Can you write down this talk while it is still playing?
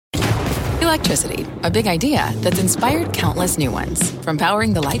Electricity, a big idea that's inspired countless new ones. From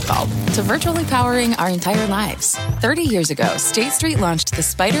powering the light bulb to virtually powering our entire lives. 30 years ago, State Street launched the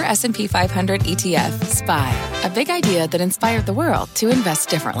Spider S&P 500 ETF, SPY. A big idea that inspired the world to invest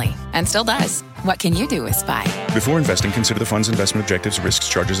differently. And still does. What can you do with SPY? Before investing, consider the fund's investment objectives, risks,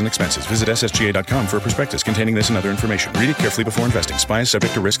 charges, and expenses. Visit ssga.com for a prospectus containing this and other information. Read it carefully before investing. SPY is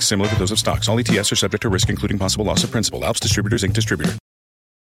subject to risks similar to those of stocks. All ETFs are subject to risk, including possible loss of principal. Alps Distributors, Inc. Distributor.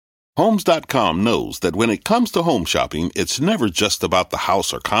 Homes.com knows that when it comes to home shopping, it's never just about the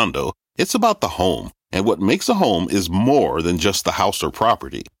house or condo. It's about the home. And what makes a home is more than just the house or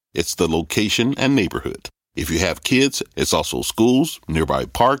property. It's the location and neighborhood. If you have kids, it's also schools, nearby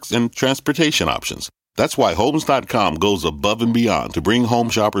parks, and transportation options. That's why Homes.com goes above and beyond to bring home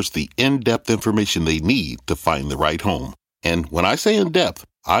shoppers the in-depth information they need to find the right home. And when I say in-depth,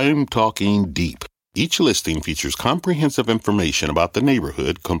 I'm talking deep. Each listing features comprehensive information about the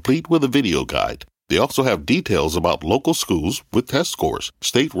neighborhood, complete with a video guide. They also have details about local schools with test scores,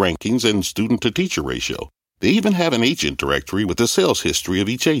 state rankings, and student-to-teacher ratio. They even have an agent directory with the sales history of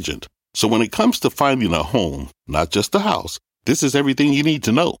each agent. So when it comes to finding a home, not just a house, this is everything you need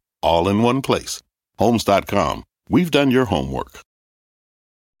to know, all in one place. Homes.com. We've done your homework.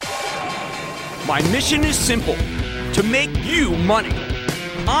 My mission is simple: to make you money.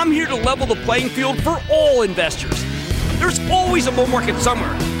 I'm here to level the playing field for all investors. There's always a bull market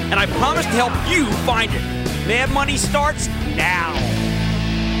somewhere, and I promise to help you find it. Mad Money starts now.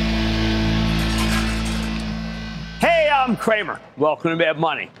 Hey, I'm Cramer. Welcome to Mad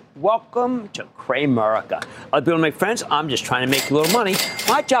Money. Welcome to Cramerica. I'll be able to make friends. I'm just trying to make a little money.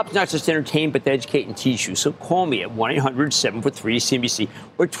 My job is not just to entertain, but to educate and teach you. So call me at 1-800-743-CNBC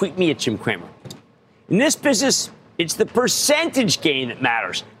or tweet me at Jim Cramer. In this business, it's the percentage gain that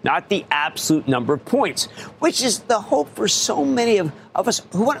matters, not the absolute number of points, which is the hope for so many of us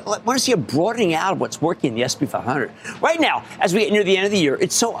who want to see a broadening out of what's working in the S&P 500. Right now, as we get near the end of the year,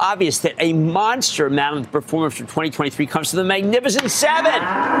 it's so obvious that a monster amount of the performance for 2023 comes from the Magnificent Seven.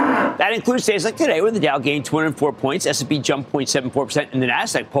 That includes days like today, where the Dow gained 204 points, S&P jumped 0.74%, and the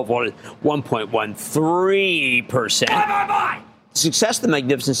Nasdaq vaulted 1.13%. The success of the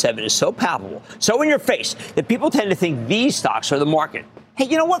Magnificent Seven is so palpable, so in your face, that people tend to think these stocks are the market. Hey,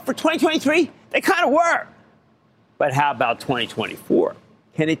 you know what? For 2023, they kind of were. But how about 2024?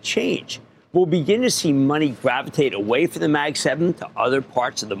 Can it change? We'll begin to see money gravitate away from the Mag 7 to other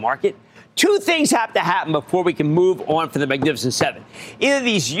parts of the market. Two things have to happen before we can move on from the Magnificent Seven. Either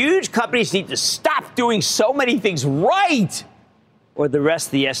these huge companies need to stop doing so many things right, or the rest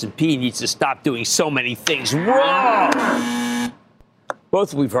of the S&P needs to stop doing so many things wrong.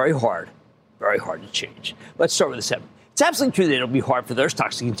 Both will be very hard to change. Let's start with the 7. It's absolutely true that it'll be hard for their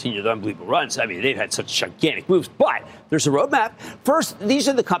stocks to continue their unbelievable runs. I mean, they've had such gigantic moves, but there's a roadmap. First, these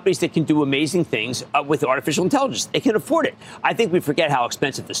are the companies that can do amazing things with artificial intelligence. They can afford it. I think we forget how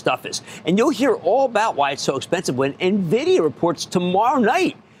expensive this stuff is. And you'll hear all about why it's so expensive when NVIDIA reports tomorrow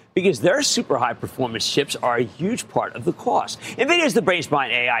night, because their super high performance chips are a huge part of the cost. NVIDIA is the brains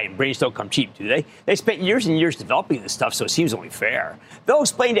behind AI, and brains don't come cheap, do they? They spent years and years developing this stuff, so it seems only fair. They'll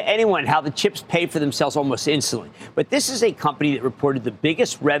explain to anyone how the chips pay for themselves almost instantly. But this is a company that reported the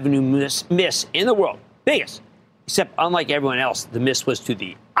biggest revenue miss in the world. Biggest. Except, unlike everyone else, the miss was to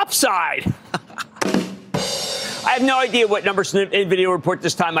the upside. I have no idea what numbers NVIDIA report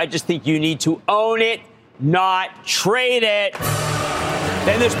this time. I just think you need to own it, not trade it.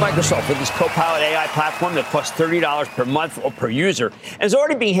 Then there's Microsoft with this Copilot AI platform that costs $30 per month or per user and is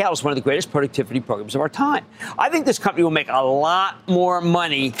already being hailed as one of the greatest productivity programs of our time. I think this company will make a lot more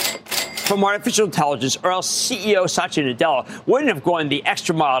money from artificial intelligence, or else CEO Satya Nadella wouldn't have gone the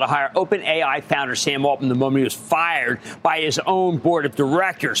extra mile to hire OpenAI founder Sam Altman the moment he was fired by his own board of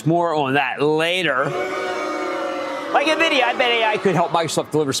directors. More on that later. Like NVIDIA, I bet AI could help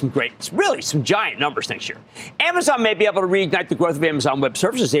Microsoft deliver some giant numbers next year. Amazon may be able to reignite the growth of Amazon Web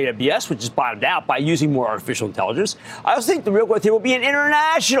Services, AWS, which is bottomed out, by using more artificial intelligence. I also think the real growth here will be in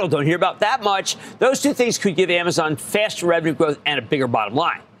international. Don't hear about that much. Those two things could give Amazon faster revenue growth and a bigger bottom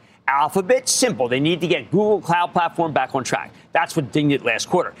line. Alphabet, simple. They need to get Google Cloud Platform back on track. That's what dinged it last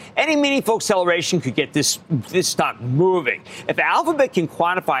quarter. Any meaningful acceleration could get this stock moving. If Alphabet can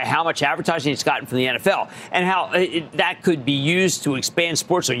quantify how much advertising it's gotten from the NFL and how that could be used to expand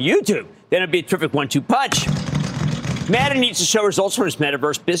sports on YouTube, then it'd be a terrific 1-2 punch. Meta needs to show results from its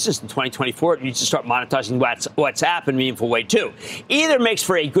metaverse business in 2024. It needs to start monetizing WhatsApp in a meaningful way, too. Either makes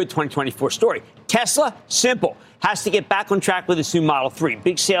for a good 2024 story. Tesla, simple. Has to get back on track with its new Model 3.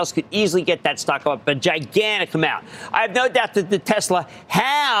 Big sales could easily get that stock up a gigantic amount. I have no doubt that the Tesla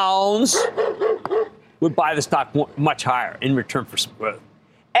hounds would buy the stock much higher in return for some growth.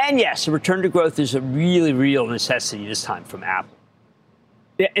 And yes, a return to growth is a really real necessity this time from Apple.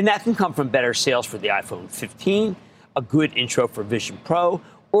 And that can come from better sales for the iPhone 15, a good intro for Vision Pro,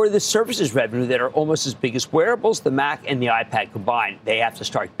 or the services revenue that are almost as big as wearables, the Mac, and the iPad combined. They have to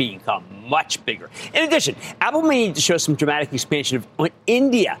start become much bigger. In addition, Apple may need to show some dramatic expansion on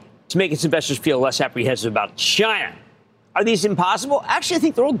India to make its investors feel less apprehensive about China. Are these impossible? Actually, I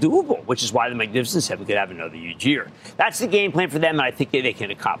think they're all doable, which is why the Magnificent Seven could have another huge year. That's the game plan for them, and I think they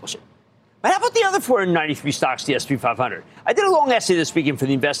can accomplish it. But how about the other 493 stocks, the S&P 500? I did a long essay this weekend for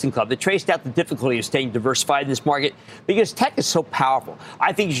the Investing Club that traced out the difficulty of staying diversified in this market because tech is so powerful.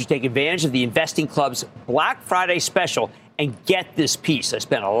 I think you should take advantage of the Investing Club's Black Friday special and get this piece. I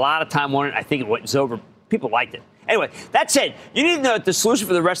spent a lot of time on it. I think it was over. People liked it. Anyway, that said, you need to know that the solution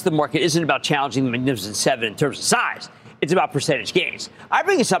for the rest of the market isn't about challenging the Magnificent Seven in terms of size. It's about percentage gains. I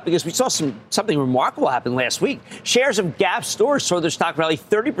bring this up because we saw something remarkable happen last week. Shares of Gap stores saw their stock rally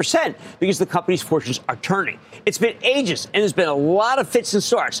 30% because the company's fortunes are turning. It's been ages, and there's been a lot of fits and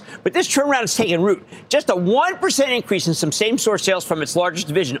starts. But this turnaround is taking root. Just a 1% increase in some same-store sales from its largest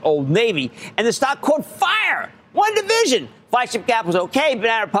division, Old Navy, and the stock caught fire. One division. Flagship Gap was okay,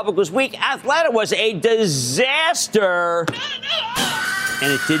 Banana Republic was weak. Athleta was a disaster.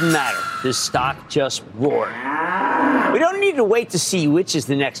 And it didn't matter. This stock just roared. We don't need to wait to see which is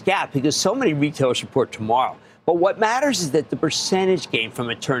the next Gap because so many retailers report tomorrow. But what matters is that the percentage gain from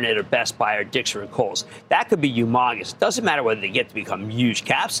a Turnet or Best Buy or Dixon or Kohl's, that could be humongous. It doesn't matter whether they get to become huge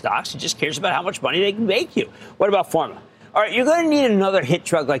cap stocks. It just cares about how much money they can make you. What about pharma? All right, you're going to need another hit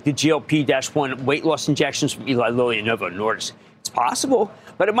drug like the GLP-1 weight loss injections from Eli Lilly and Novo Nordisk. It's possible,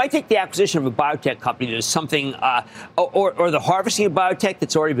 but it might take the acquisition of a biotech company that is something, or the harvesting of biotech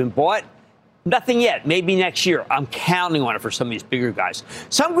that's already been bought. Nothing yet. Maybe next year. I'm counting on it for some of these bigger guys.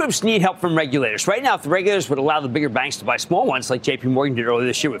 Some groups need help from regulators. Right now, if the regulators would allow the bigger banks to buy small ones, like J.P. Morgan did earlier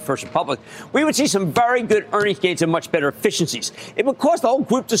this year with First Republic, we would see some very good earnings gains and much better efficiencies. It would cause the whole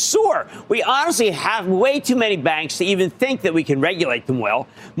group to soar. We honestly have way too many banks to even think that we can regulate them well.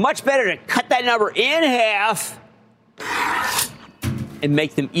 Much better to cut that number in half and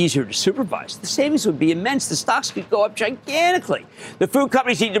make them easier to supervise. The savings would be immense. The stocks could go up gigantically. The food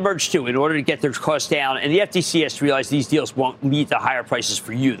companies need to merge, too, in order to get their costs down, and the FTC has to realize these deals won't meet the higher prices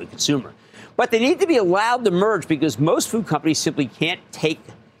for you, the consumer. But they need to be allowed to merge because most food companies simply can't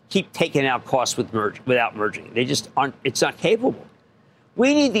keep taking out costs without merging. They just aren't. It's not capable.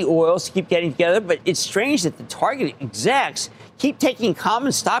 We need the oils to keep getting together, but it's strange that the target execs keep taking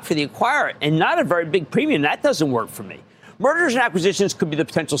common stock for the acquirer and not a very big premium. That doesn't work for me. Mergers and acquisitions could be the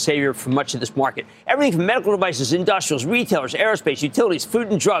potential savior for much of this market. Everything from medical devices, industrials, retailers, aerospace, utilities,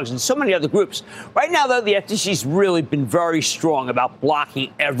 food and drugs, and so many other groups. Right now, though, the FTC's really been very strong about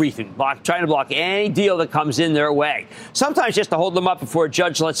blocking everything, trying to block any deal that comes in their way. Sometimes just to hold them up before a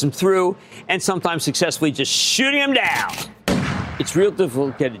judge lets them through, and sometimes successfully just shooting them down. It's real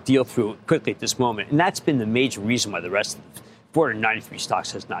difficult to get a deal through quickly at this moment, and that's been the major reason why the rest of the 493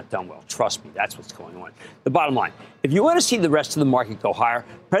 stocks has not done well. Trust me, that's what's going on. The bottom line, if you want to see the rest of the market go higher,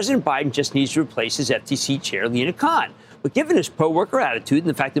 President Biden just needs to replace his FTC chair, Lena Khan. But given his pro-worker attitude and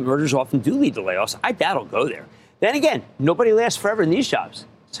the fact that mergers often do lead to layoffs, I doubt he'll go there. Then again, nobody lasts forever in these jobs,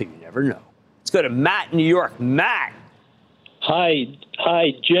 so you never know. Let's go to Matt in New York. Matt. Hi,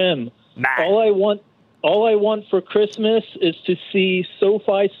 Jim. Matt. All I want for Christmas is to see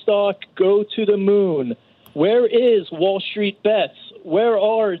SoFi stock go to the moon. Where is Wall Street Bets? Where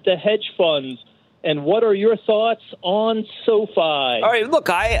are the hedge funds? And what are your thoughts on SoFi? All right, look,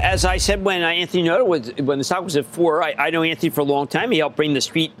 as I said when Anthony noted, when the stock was at 4, I know Anthony for a long time. He helped bring the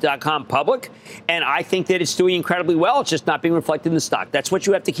Street.com public, and I think that it's doing incredibly well. It's just not being reflected in the stock. That's what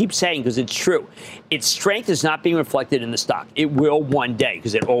you have to keep saying because it's true. Its strength is not being reflected in the stock. It will one day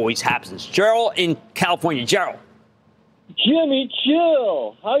because it always happens. Gerald in California. Gerald. Jimmy,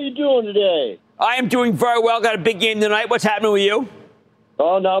 chill. How you doing today? I am doing very well. Got a big game tonight. What's happening with you?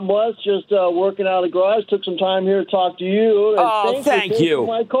 Oh, not much. Just working out of the garage. Took some time here to talk to you. And thank you for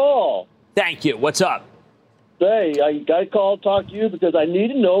my call. Thank you. What's up? Hey, I got to call to talk to you because I need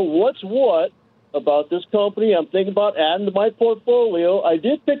to know what's what about this company. I'm thinking about adding to my portfolio. I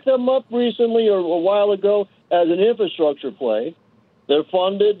did pick them up recently or a while ago as an infrastructure play. They're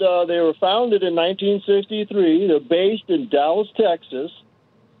funded. They were founded in 1963. They're based in Dallas, Texas.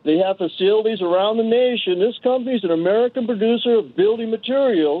 They have facilities around the nation. This company is an American producer of building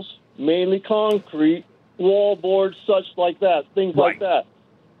materials, mainly concrete, wall boards, such like that, things like that.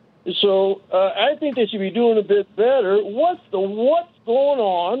 So I think they should be doing a bit better. What's going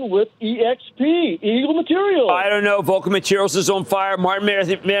on with EXP, Eagle Materials? I don't know. Vulcan Materials is on fire. Martin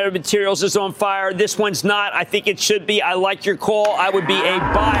Materials is on fire. This one's not. I think it should be. I like your call. I would be a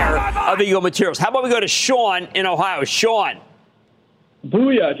buyer of Eagle Materials. How about we go to Sean in Ohio? Sean.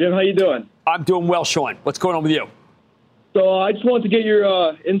 Booyah, Jim. How you doing? I'm doing well, Sean. What's going on with you? So I just wanted to get your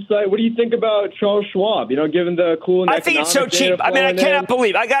insight. What do you think about Charles Schwab? You know, given the cool. I think it's so cheap. I mean, I cannot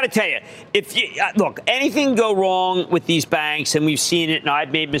believe. I got to tell you, if you look, anything go wrong with these banks, and we've seen it, and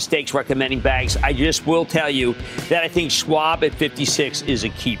I've made mistakes recommending banks. I just will tell you that I think Schwab at 56 is a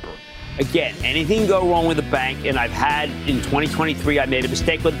keeper. Again, anything go wrong with a bank, and I've had in 2023, I made a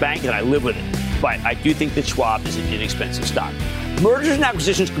mistake with a bank, and I live with it. But I do think that Schwab is an inexpensive stock. Mergers and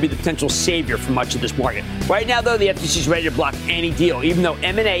acquisitions could be the potential savior for much of this market. Right now, though, the FTC is ready to block any deal, even though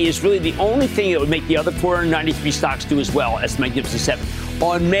M&A is really the only thing that would make the other 493 stocks do as well as the Magnificent Seven.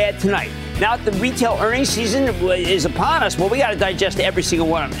 On Mad tonight. Now that the retail earnings season is upon us, well, we got to digest every single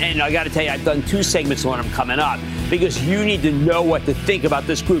one of them. And I got to tell you, I've done 2 segments on them coming up because you need to know what to think about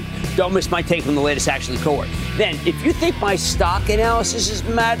this group. Don't miss my take on the latest Ashley cohort. Then, if you think my stock analysis is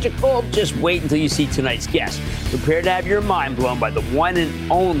magical, just wait until you see tonight's guest. Prepare to have your mind blown by the one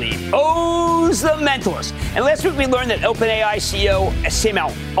and only Oz the Mentalist. And last week we learned that OpenAI CEO Sam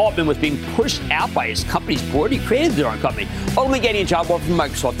Altman was being pushed out by his company's board. He created their own company, ultimately getting a job offer from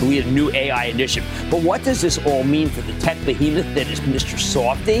Microsoft to lead a new AI initiative. But what does this all mean for the tech behemoth that is Mr.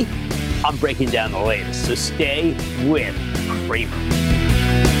 Softy? I'm breaking down the latest, so stay with Cramer.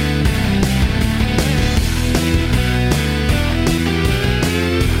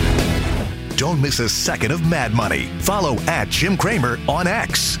 Don't miss a second of Mad Money. Follow @Jim Cramer on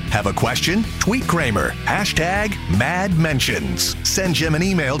X. Have a question? Tweet Cramer. #MadMentions. Send Jim an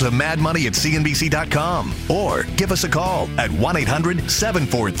email to madmoney@cnbc.com or give us a call at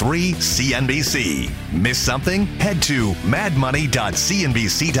 1-800-743-CNBC. Miss something? Head to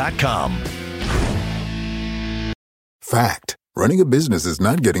madmoney.cnbc.com. Fact. Running a business is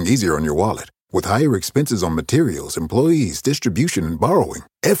not getting easier on your wallet. With higher expenses on materials, employees, distribution, and borrowing,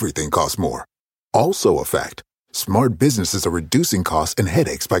 everything costs more. Also a fact. Smart businesses are reducing costs and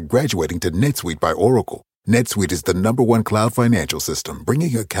headaches by graduating to NetSuite by Oracle. NetSuite is the #1 cloud financial system,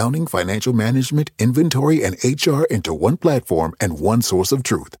 bringing accounting, financial management, inventory, and HR into one platform and one source of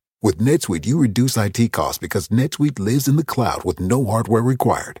truth. With NetSuite, you reduce IT costs because NetSuite lives in the cloud with no hardware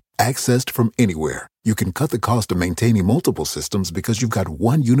required, accessed from anywhere. You can cut the cost of maintaining multiple systems because you've got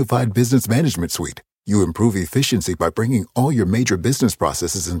one unified business management suite. You improve efficiency by bringing all your major business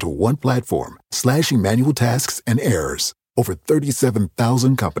processes into one platform, slashing manual tasks and errors. Over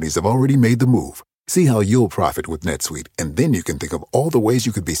 37,000 companies have already made the move. See how you'll profit with NetSuite, and then you can think of all the ways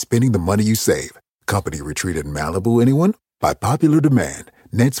you could be spending the money you save. Company retreat in Malibu, anyone? By popular demand,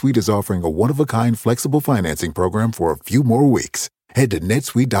 NetSuite is offering a one-of-a-kind flexible financing program for a few more weeks. Head to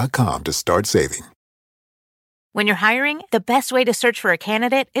netsuite.com to start saving. When you're hiring, the best way to search for a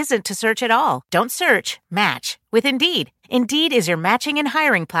candidate isn't to search at all. Don't search, match with Indeed. Indeed is your matching and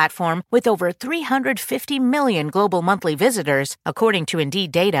hiring platform with over 350 million global monthly visitors, according to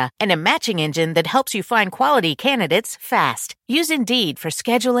Indeed data, and a matching engine that helps you find quality candidates fast. Use Indeed for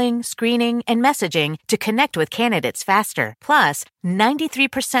scheduling, screening, and messaging to connect with candidates faster. Plus,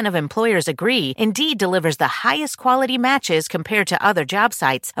 93% of employers agree Indeed delivers the highest quality matches compared to other job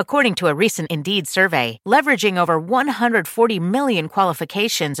sites, according to a recent Indeed survey. Leveraging over 140 million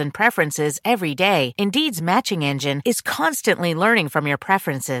qualifications and preferences every day, Indeed's matching engine is constantly learning from your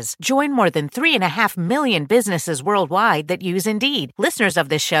preferences. Join more than 3.5 million businesses worldwide that use Indeed. Listeners of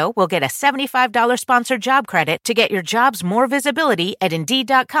this show will get a $75 sponsored job credit to get your jobs more visibility at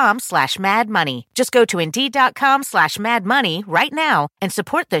Indeed.com/madmoney. Just go to Indeed.com/madmoney right now and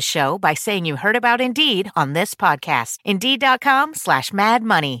support this show by saying you heard about Indeed on this podcast.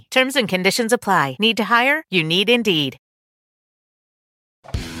 Indeed.com/madmoney. Terms and conditions apply. Need to hire? You need Indeed.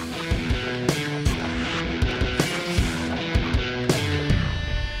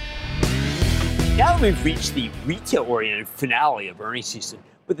 Now that we've reached the retail-oriented finale of earnings season,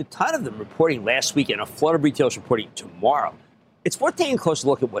 with a ton of them reporting last week and a flood of retailers reporting tomorrow, it's worth taking a closer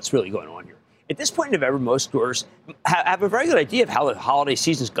look at what's really going on here. At this point in November, most stores have a very good idea of how the holiday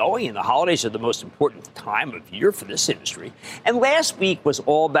season is going, and the holidays are the most important time of year for this industry. And last week was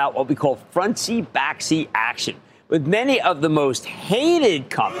all about what we call front-seat, back-seat action, with many of the most hated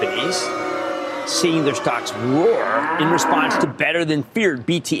companies seeing their stocks roar in response to better-than-feared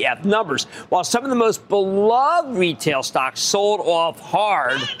BTF numbers, while some of the most beloved retail stocks sold off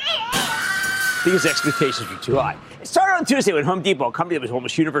hard because expectations were too high. It started on Tuesday when Home Depot, a company that was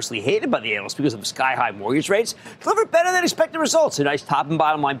almost universally hated by the analysts because of sky-high mortgage rates, delivered better than expected results. A nice top and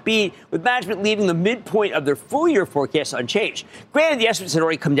bottom line beat, with management leaving the midpoint of their full-year forecast unchanged. Granted, the estimates had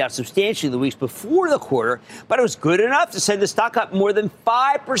already come down substantially the weeks before the quarter, but it was good enough to send the stock up more than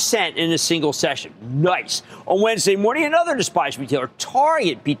 5% in a single session. Nice. On Wednesday morning, another despised retailer,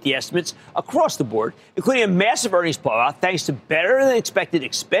 Target, beat the estimates across the board, including a massive earnings blowout thanks to better-than-expected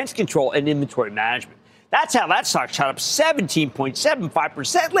expense control and inventory management. That's how that stock shot up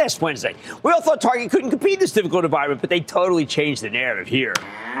 17.75% last Wednesday. We all thought Target couldn't compete in this difficult environment, but they totally changed the narrative here.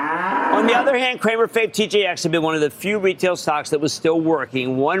 On the other hand, Cramer fave TJX had been one of the few retail stocks that was still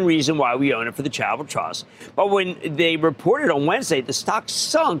working, one reason why we own it for the charitable trust. But when they reported on Wednesday, the stock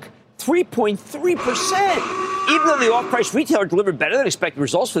sunk 3.3%. Even though the off-price retailer delivered better than expected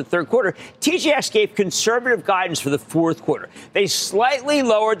results for the third quarter, TJX gave conservative guidance for the fourth quarter. They slightly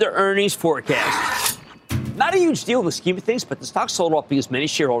lowered their earnings forecast. Not a huge deal in the scheme of things, but the stock sold off because many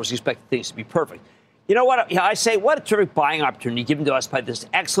shareholders expected things to be perfect. You know what? I say, what a terrific buying opportunity given to us by this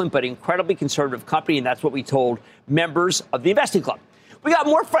excellent but incredibly conservative company, and that's what we told members of the investing club. We got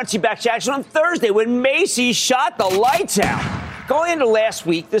more front seat back action on Thursday when Macy's shot the lights out. Going into last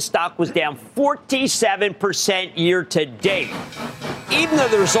week, the stock was down 47% year to date. Even though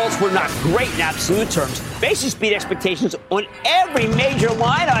the results were not great in absolute terms, Macy's beat expectations on every major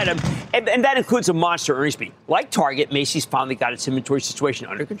line item, and that includes a monster earnings beat. Like Target, Macy's finally got its inventory situation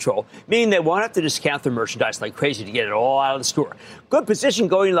under control, meaning they won't have to discount their merchandise like crazy to get it all out of the store. Good position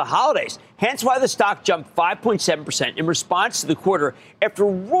going into the holidays, hence why the stock jumped 5.7% in response to the quarter after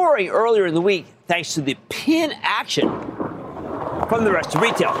roaring earlier in the week thanks to the pin action from the rest of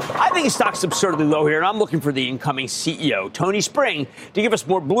retail. I think the stock's absurdly low here, and I'm looking for the incoming CEO, Tony Spring, to give us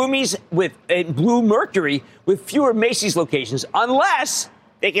more Bloomies with Blue Mercury with fewer Macy's locations, unless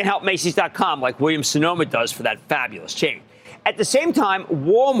they can help Macy's.com like Williams-Sonoma does for that fabulous chain. At the same time,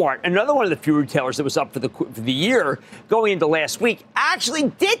 Walmart, another one of the few retailers that was up for the year going into last week,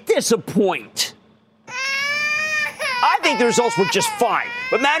 actually did disappoint. I think the results were just fine,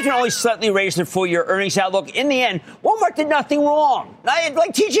 but management only slightly raised their full-year earnings outlook. In the end, Walmart did nothing wrong,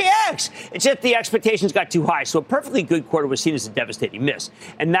 like TJX. It's just the expectations got too high, so a perfectly good quarter was seen as a devastating miss.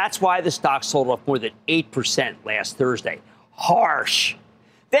 And that's why the stock sold off more than 8% last Thursday. Harsh.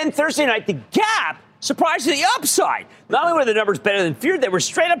 Then Thursday night, the Gap surprised to the upside. Not only were the numbers better than feared, they were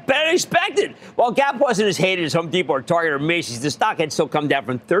straight up better than expected. While Gap wasn't as hated as Home Depot or Target or Macy's, the stock had still come down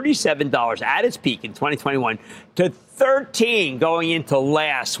from $37 at its peak in 2021 to $13 going into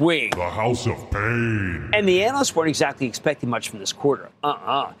last week. The House of Pain. And the analysts weren't exactly expecting much from this quarter.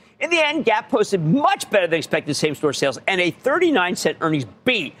 In the end, Gap posted much better than expected same-store sales and a 39-cent earnings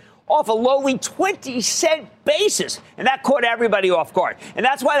beat off a lowly 20-cent basis. And that caught everybody off guard. And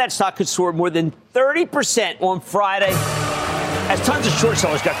that's why that stock could soar more than 30% on Friday, as tons of short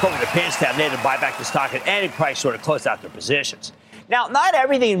sellers got caught with their pants down. They had to buy back the stock at any price, sort of closed out their positions. Now, not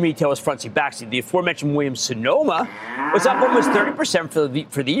everything in retail is front-seat backseat. The aforementioned Williams-Sonoma was up almost 30%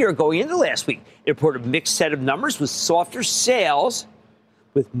 for the year going into last week. It reported a mixed set of numbers with softer sales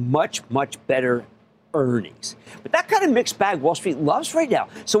with much, much better earnings. But that kind of mixed bag Wall Street loves right now.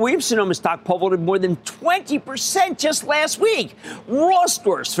 So Williams-Sonoma stock pulvered more than 20% just last week. Ross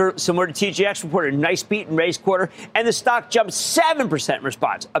Stores, similar to TJX, reported a nice beat and raised quarter, and the stock jumped 7% in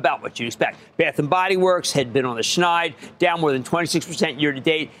response, about what you'd expect. Bath & Body Works had been on the schneid, down more than 26% year to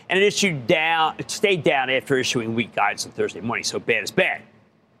date, and it stayed down after issuing weak guidance on Thursday morning, so bad is bad.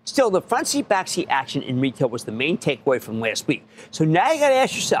 Still, the front-seat, back-seat action in retail was the main takeaway from last week. So now you got to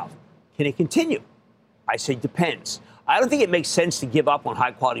ask yourself, can it continue? I say depends. I don't think it makes sense to give up on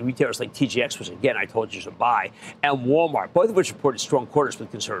high-quality retailers like TJX, which, again, I told you to buy, and Walmart, both of which reported strong quarters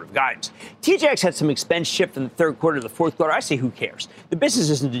with conservative guidance. TJX had some expense shift from the third quarter to the fourth quarter. I say who cares? The business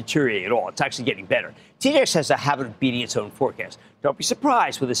isn't deteriorating at all. It's actually getting better. TJX has a habit of beating its own forecast. Don't be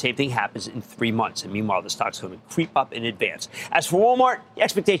surprised when the same thing happens in 3 months, and meanwhile, the stock's going to creep up in advance. As for Walmart, the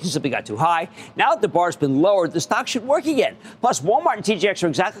expectations simply got too high. Now that the bar's been lowered, the stock should work again. Plus, Walmart and TJX are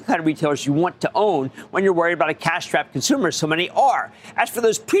exactly the kind of retailers you want to own when you're worried about a cash-strapped consumer, as so many are. As for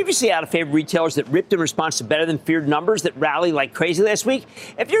those previously out-of-favor retailers that ripped in response to better-than-feared numbers that rallied like crazy last week,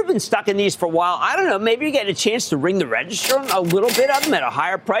 if you've been stuck in these for a while, I don't know, maybe you're getting a chance to ring the register on a little bit of them at a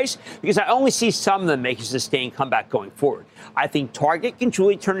higher price, because I only see some of them make a sustained comeback going forward. I think Target can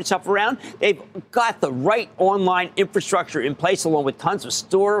truly turn itself around. They've got the right online infrastructure in place, along with tons of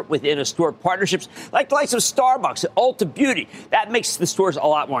store-within-a-store partnerships, like the likes of Starbucks and Ulta Beauty. That makes the stores a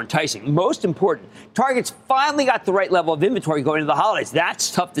lot more enticing. Most important, Target's finally got the right level of inventory going into the holidays.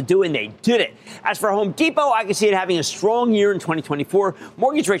 That's tough to do, and they did it. As for Home Depot, I can see it having a strong year in 2024.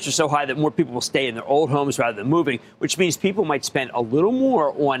 Mortgage rates are so high that more people will stay in their old homes rather than moving, which means people might spend a little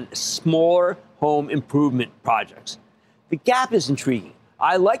more on smaller home improvement projects. The Gap is intriguing.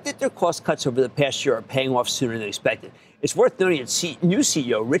 I like that their cost cuts over the past year are paying off sooner than expected. It's worth noting that new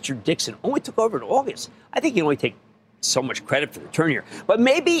CEO Richard Dixon only took over in August. I think he only take so much credit for the turn here. But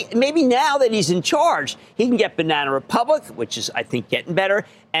maybe now that he's in charge, he can get Banana Republic, which is, I think, getting better,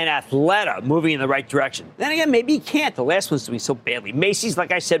 and Athleta moving in the right direction. Then again, maybe he can't. The last one's doing so badly. Macy's,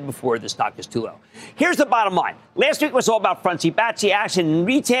 like I said before, the stock is too low. Here's the bottom line. Last week was all about frontsy-batsy action in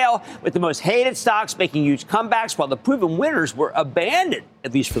retail, with the most hated stocks making huge comebacks, while the proven winners were abandoned,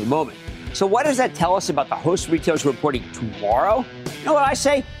 at least for the moment. So what does that tell us about the host of retailers reporting tomorrow? You know what I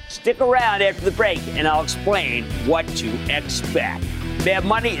say? Stick around after the break, and I'll explain what to expect. Mad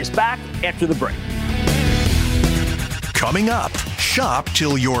Money is back after the break. Coming up, shop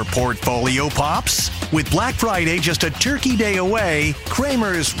till your portfolio pops. With Black Friday just a turkey day away,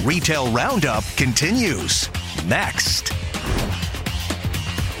 Cramer's Retail Roundup continues. Next.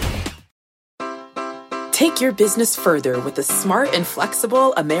 Take your business further with the smart and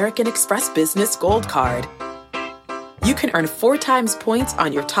flexible American Express Business Gold Card. You can earn 4 times points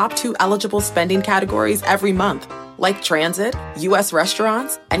on your top 2 eligible spending categories every month, like transit, U.S.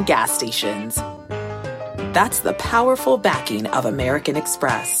 restaurants, and gas stations. That's the powerful backing of American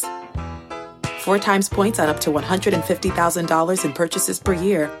Express. 4 times points on up to $150,000 in purchases per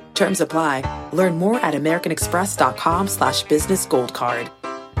year. Terms apply. Learn more at americanexpress.com/business gold card.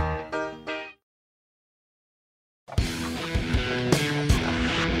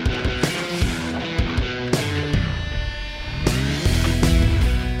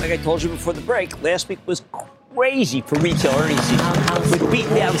 Like I told you before the break, last week was crazy for retail earnings season, with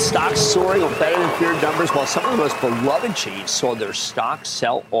beaten down stocks soaring on better than feared numbers, while some of the most beloved chains saw their stocks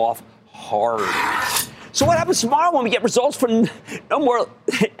sell off hard. So what happens tomorrow when we get results from no more,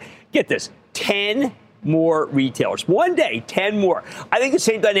 get this, 10 more retailers. One day, 10 more. I think the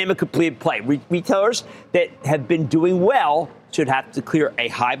same dynamic could play. Retailers that have been doing well should have to clear a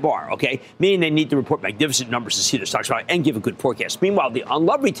high bar, okay? Meaning they need to report magnificent numbers to see their stocks rise and give a good forecast. Meanwhile, the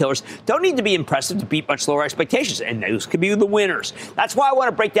unloved retailers don't need to be impressive to beat much lower expectations, and those could be the winners. That's why I want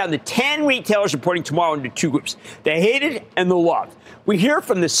to break down the 10 retailers reporting tomorrow into 2 groups, the hated and the loved. We hear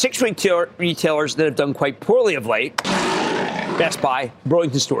from the 6 retailers that have done quite poorly of late: Best Buy,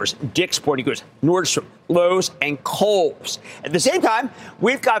 Burlington Stores, Dick's Sporting Goods, Nordstrom, Lowe's, and Kohl's. At the same time,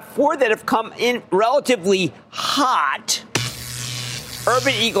 we've got 4 that have come in relatively hot: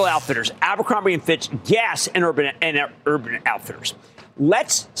 Urban Eagle Outfitters, Abercrombie & Fitch, Guess, and Urban Outfitters.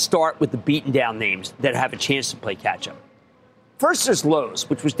 Let's start with the beaten down names that have a chance to play catch up. First, there's Lowe's,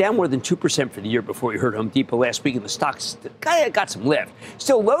 which was down more than 2% for the year before we heard Home Depot last week, and the stocks got some lift.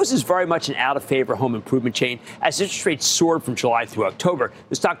 Still, Lowe's is very much an out-of-favor home improvement chain. As interest rates soared from July through October,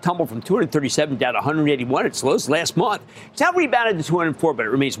 the stock tumbled from 237 down to 181. It's Lowe's last month. It's now rebounded to 204, but it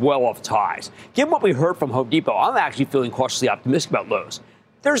remains well off its highs. Given what we heard from Home Depot, I'm actually feeling cautiously optimistic about Lowe's.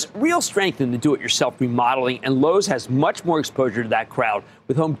 There's real strength in the do-it-yourself remodeling, and Lowe's has much more exposure to that crowd,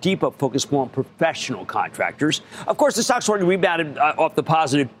 with Home Depot focused more on professional contractors. Of course, the stock's already rebounded off the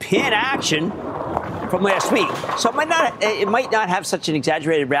positive pin action from last week, so it might not have such an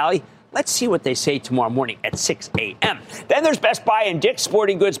exaggerated rally. Let's see what they say tomorrow morning at 6 a.m. Then there's Best Buy and Dick's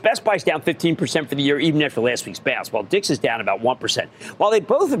Sporting Goods. Best Buy's down 15% for the year, even after last week's bounce, while Dick's is down about 1%. While they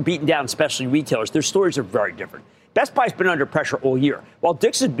both have beaten down specialty retailers, their stories are very different. Best Buy's been under pressure all year, while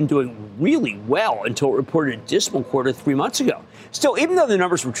Dick's has been doing really well until it reported a dismal quarter 3 months ago. Still, even though the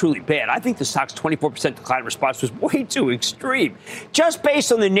numbers were truly bad, I think the stock's 24% decline in response was way too extreme. Just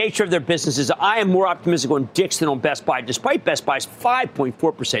based on the nature of their businesses, I am more optimistic on Dick's than on Best Buy, despite Best Buy's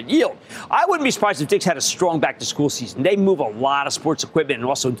 5.4% yield. I wouldn't be surprised if Dick's had a strong back-to-school season. They move a lot of sports equipment and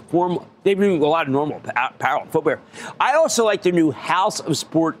also they move a lot of normal apparel and footwear. I also like their new House of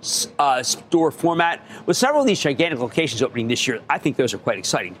Sports store format, with several of these gigantic locations opening this year. I think those are quite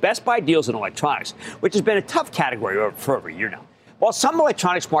exciting. Best Buy deals in electronics, which has been a tough category for over a year now. While some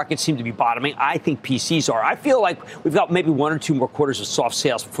electronics markets seem to be bottoming, I think PCs are. I feel like we've got maybe 1 or 2 more quarters of soft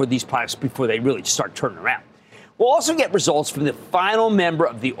sales for these products before they really start turning around. We'll also get results from the final member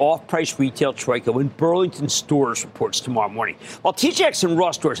of the off-price retail troika when Burlington Stores reports tomorrow morning. While TJX and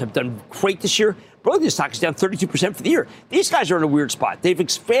Ross stores have done great this year, Burlington stock is down 32% for the year. These guys are in a weird spot. They've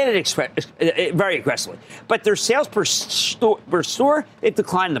expanded very aggressively, but their sales per store, they've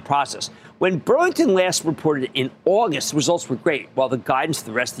declined in the process. When Burlington last reported in August, the results were great, while the guidance for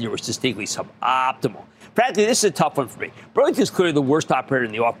the rest of the year was distinctly suboptimal. Frankly, this is a tough one for me. Burlington is clearly the worst operator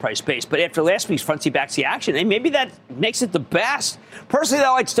in the off-price space, but after last week's front seat back seat action, and maybe that makes it the best. Personally,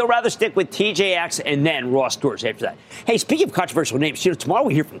 though, I'd still rather stick with TJX and then Ross stores after that. Hey, speaking of controversial names, tomorrow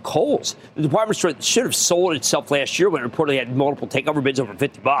we hear from Kohl's, the department store that should have sold itself last year when it reportedly had multiple takeover bids over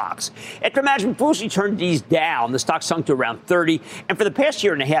 $50. After management foolishly turned these down, the stock sunk to around 30, and for the past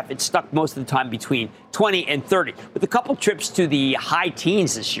year and a half, it's stuck most of the time between 20 and 30, with a couple trips to the high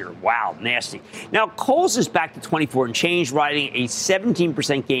teens this year. Wow, nasty. Now, Kohl's is back to 24 and change, riding a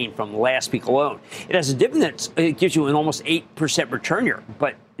 17% gain from last week alone. It has a dividend that gives you an almost 8% return here,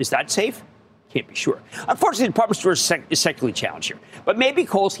 but is that safe? Can't be sure. Unfortunately, the department store is secularly challenged here. But maybe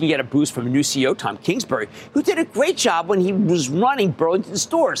Kohl's can get a boost from a new CEO, Tom Kingsbury, who did a great job when he was running Burlington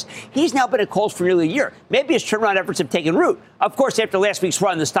Stores. He's now been at Kohl's for nearly a year. Maybe his turnaround efforts have taken root. Of course, after last week's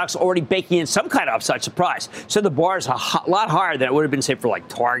run, the stock's already baking in some kind of upside surprise. So the bar is a lot higher than it would have been, say, for like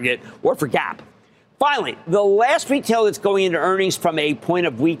Target or for Gap. Finally, the last retailer that's going into earnings from a point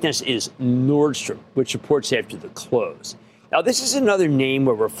of weakness is Nordstrom, which reports after the close. Now, this is another name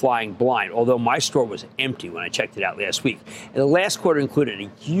where we're flying blind, although my store was empty when I checked it out last week. And the last quarter included a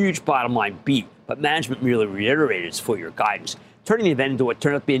huge bottom line beat, but management merely reiterated its full-year guidance, turning the event into what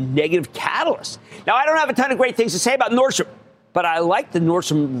turned out to be a negative catalyst. Now, I don't have a ton of great things to say about Nordstrom, but I like the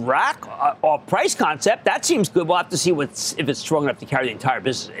Nordstrom rack off-price concept. That seems good. We'll have to see if it's strong enough to carry the entire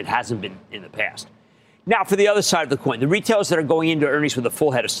business. It hasn't been in the past. Now, for the other side of the coin, the retailers that are going into earnings with a full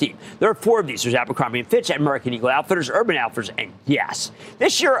head of steam. There are four of these. There's Abercrombie & Fitch, American Eagle Outfitters, Urban Outfitters, and Guess.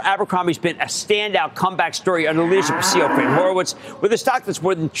 This year, Abercrombie's been a standout comeback story under the leadership of CEO Fran Horowitz, with a stock that's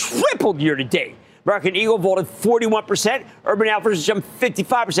more than tripled year to date. American Eagle vaulted 41%, Urban Outfitters jumped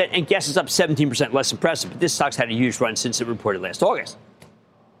 55%, and Guess is up 17%. Less impressive, but this stock's had a huge run since it reported last August.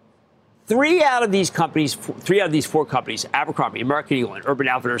 Three out of these four companies, Abercrombie, American Eagle, and Urban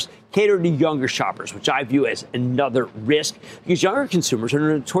Outfitters, cater to younger shoppers, which I view as another risk because younger consumers are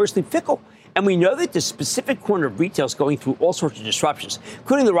notoriously fickle. And we know that the specific corner of retail is going through all sorts of disruptions,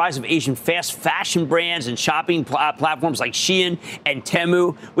 including the rise of Asian fast fashion brands and shopping platforms like Shein and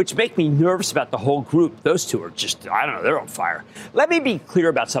Temu, which make me nervous about the whole group. Those two are just, I don't know, they're on fire. Let me be clear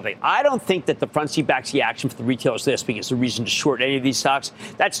about something. I don't think that the front seat, back seat action for the retailers last week is the reason to short any of these stocks.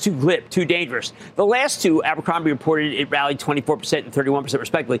 That's too glib, too dangerous. The last two, Abercrombie reported it rallied 24% and 31%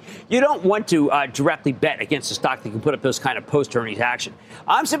 respectively. You don't want to directly bet against a stock that can put up those kind of post-earnings action.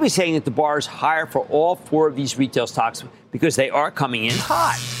 I'm simply saying that the bar is higher for all four of these retail stocks because they are coming in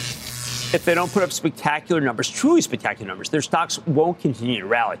hot. If they don't put up spectacular numbers, truly spectacular numbers, their stocks won't continue to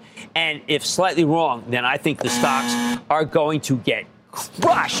rally. And if slightly wrong, then I think the stocks are going to get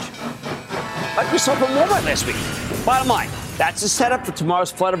crushed, like we saw from Walmart last week. Bottom line, that's the setup for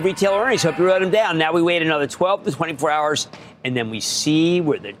tomorrow's flood of retail earnings. Hope you wrote them down. Now we wait another 12 to 24 hours, and then we see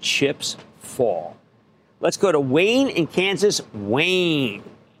where the chips fall. Let's go to Wayne in Kansas. Wayne.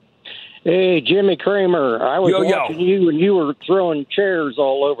 Hey, Jimmy Cramer. I was watching you when you were throwing chairs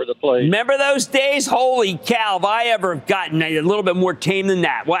all over the place. Remember those days? Holy cow, have I ever gotten a little bit more tame than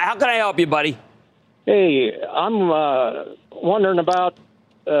that? Well, how can I help you, buddy? Hey, I'm wondering about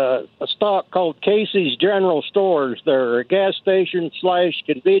a stock called Casey's General Stores. They're a gas station /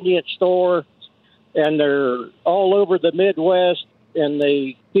 convenience store, and they're all over the Midwest, and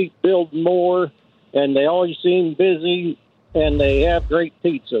they keep building more, and they always seem busy, and they have great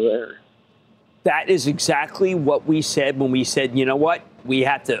pizza there. That is exactly what we said when we said, you know what, we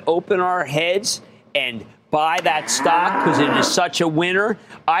have to open our heads and buy that stock because it is such a winner.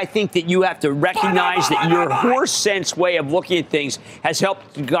 I think that you have to recognize that your horse sense way of looking at things has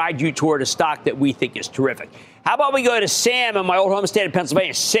helped to guide you toward a stock that we think is terrific. How about we go to Sam in my old home state of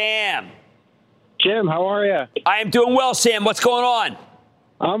Pennsylvania? Sam. Jim, how are you? I am doing well, Sam. What's going on?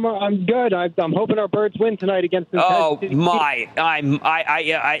 I'm good. I'm hoping our Birds win tonight against the It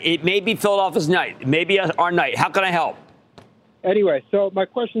may be Philadelphia's night. It may be our night. How can I help? Anyway, so my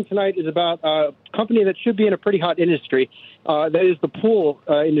question tonight is about a company that should be in a pretty hot industry. That is the pool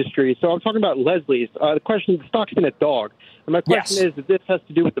industry. So I'm talking about Leslie's. The stock's been a dog. And my question is if this has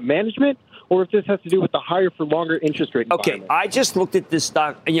to do with the management or if this has to do with the higher for longer interest rate environment. Okay, I just looked at this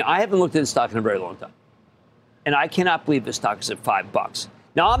stock. I haven't looked at this stock in a very long time. And I cannot believe this stock is at $5.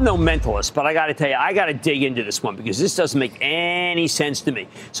 Now, I'm no mentalist, but I got to tell you, I got to dig into this one because this doesn't make any sense to me.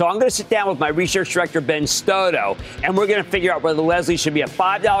 So I'm going to sit down with my research director, Ben Stoto, and we're going to figure out whether Leslie should be a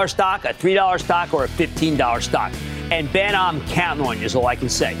 $5 stock, a $3 stock, or a $15 stock. And Ben, I'm counting on you is all I can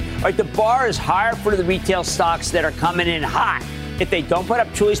say. All right, the bar is higher for the retail stocks that are coming in hot. If they don't put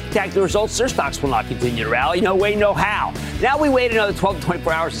up truly spectacular results, their stocks will not continue to rally. No way, no how. Now we wait another 12 to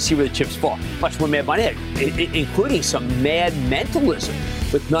 24 hours to see where the chips fall. Much more mad money, including some mad mentalism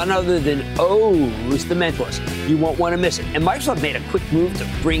with none other than O's the mentalist. You won't want to miss it. And Microsoft made a quick move to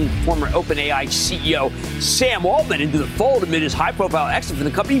bring former OpenAI CEO Sam Altman into the fold amid his high-profile exit from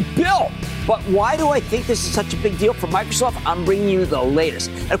the company built. But why do I think this is such a big deal for Microsoft? I'm bringing you the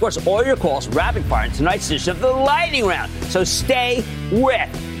latest. And, of course, all your calls rapid fire in tonight's edition of the Lightning Round. So stay with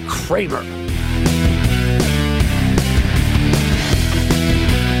Cramer.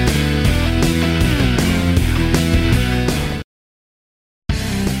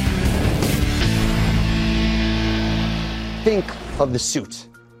 Think of the suit.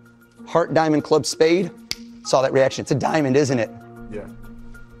 Heart, diamond, club, spade. Saw that reaction. It's a diamond, isn't it? Yeah.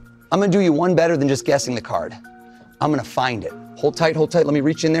 I'm going to do you one better than just guessing the card. I'm going to find it. Hold tight, hold tight. Let me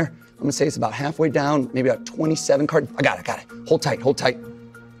reach in there. I'm going to say it's about halfway down, maybe about 27 card. I got it. Hold tight, hold tight.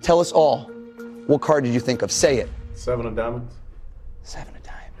 Tell us all, what card did you think of? Say it. 7 of diamonds. 7 of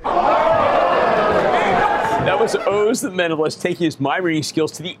diamonds. That was O's the mentalist taking his mind reading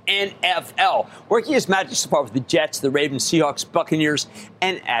skills to the NFL, working his magic so far with the Jets, the Ravens, Seahawks, Buccaneers,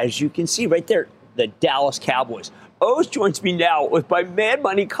 and as you can see right there, the Dallas Cowboys. O's joins me now with my Mad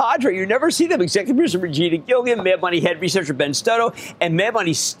Money cadre. You never see them. Executive producer Regina Gilligan, Mad Money head researcher Ben Stoto, and Mad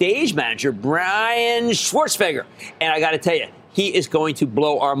Money stage manager Brian Schwartzfeger. And I got to tell you, he is going to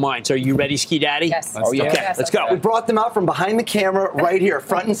blow our minds. Are you ready, Ski Daddy? Yes. Okay, Yes, let's go. We brought them out from behind the camera right here,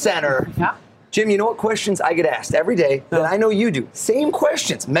 front and center. Yeah. Jim, you know what questions I get asked every day that I know you do? Same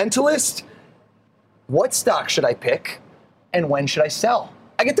questions. Mentalist, what stock should I pick and when should I sell?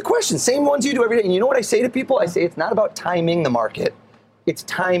 I get the questions, same ones you do every day. And you know what I say to people? I say it's not about timing the market. It's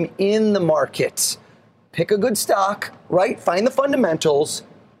time in the market. Pick a good stock, right? Find the fundamentals.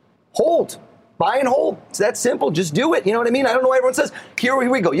 Hold. Buy and hold. It's that simple. Just do it. You know what I mean? I don't know why everyone says, here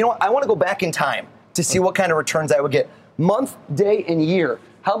we go. You know what? I want to go back in time to see what kind of returns I would get. Month, day, and year.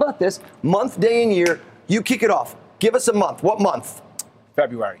 How about this? Month, day, and year. You kick it off. Give us a month. What month?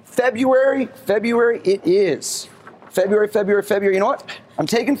 February. February it is. February. You know what? I'm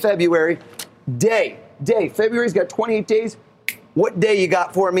taking February. Day. February's got 28 days. What day you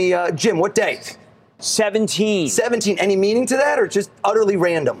got for me, Jim? What day? 17. 17. Any meaning to that or just utterly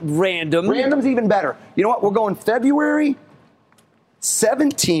random? Random. Random's even better. You know what? We're going February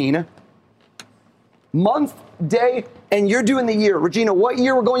 17, month, day, and you're doing the year. Regina, what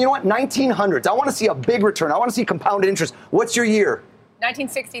year we're going? You know what? 1900s. I want to see a big return. I want to see compounded interest. What's your year?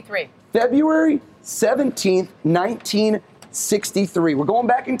 1963. February 17th, 1963. We're going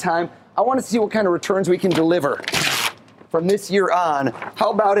back in time. I want to see what kind of returns we can deliver from this year on.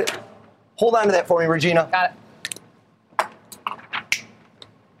 How about it? Hold on to that for me, Regina. Got it.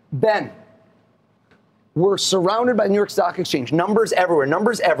 Ben, we're surrounded by the New York Stock Exchange. Numbers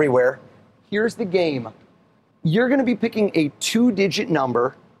everywhere. Here's the game. You're going to be picking a 2-digit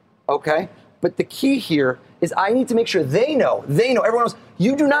number, okay? But the key here is I need to make sure they know, everyone else.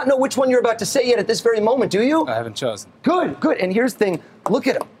 You do not know which one you're about to say yet at this very moment, do you? I haven't chosen. Good. And here's the thing. Look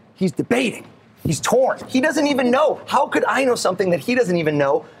at him. He's debating. He's torn. He doesn't even know. How could I know something that he doesn't even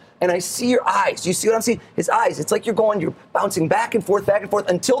know? And I see your eyes. You see what I'm seeing? His eyes. It's like you're bouncing back and forth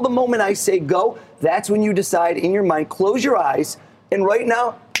until the moment I say go. That's when you decide in your mind, close your eyes. And right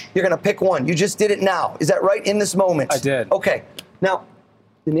now, you're going to pick one. You just did it now. Is that right? In this moment? I did. Okay. Now,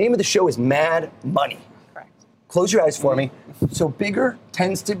 the name of the show is Mad Money. Correct. Close your eyes for me. So bigger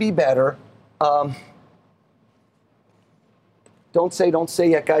tends to be better. Don't say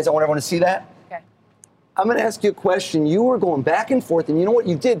yet, guys. I want everyone to see that. Okay. I'm going to ask you a question. You were going back and forth, and you know what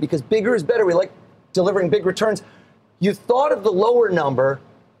you did? Because bigger is better. We like delivering big returns. You thought of the lower number,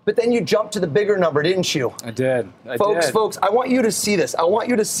 but then you jumped to the bigger number, didn't you? I did. Folks, I want you to see this.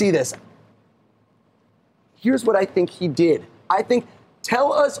 Here's what I think he did.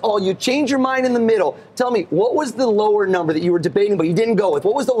 Tell us all, you change your mind in the middle. Tell me, what was the lower number that you were debating, but you didn't go with?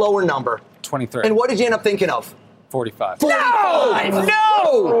 What was the lower number? 23. And what did you end up thinking of? 45. 45.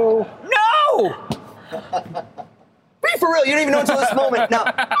 No! Be for real, you don't even know until this moment.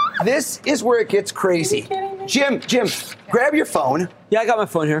 Now, this is where it gets crazy. Jim, grab your phone. Yeah, I got my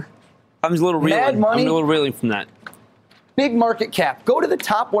phone here. I'm a little reeling. Mad Money. I'm a little reeling from that. Big market cap. Go to the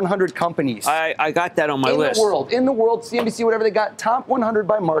top 100 companies. I got that on my list. In the world, CNBC, whatever they got, top 100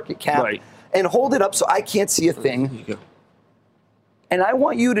 by market cap. Right. And hold it up so I can't see a thing. There you go. And I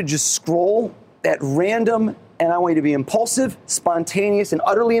want you to just scroll at random, and I want you to be impulsive, spontaneous, and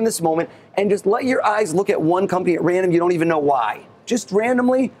utterly in this moment, and just let your eyes look at one company at random. You don't even know why. Just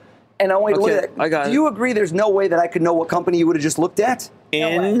randomly, and I want you to look at it. I got it. Do you agree there's no way that I could know what company you would have just looked at?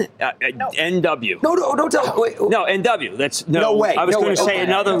 NW. No, don't tell. Wait. No, NW. That's no way. I was no going to way. say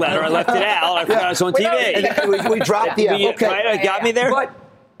another letter. I left it out. I forgot I was on TV. We dropped the F. Okay. Right, got me there. But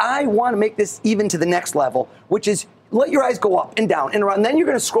I want to make this even to the next level, which is let your eyes go up and down and around. And then you're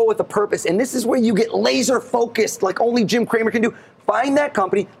going to scroll with a purpose. And this is where you get laser focused, like only Jim Cramer can do. Find that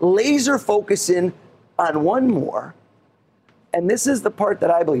company, laser focus in on one more. And this is the part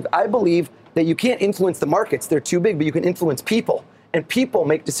that I believe. I believe that you can't influence the markets. They're too big, but you can influence people. And people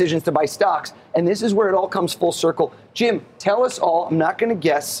make decisions to buy stocks. And this is where it all comes full circle. Jim, tell us all, I'm not going to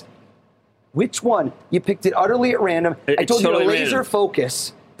guess, which one. You picked it utterly at random. I told you to laser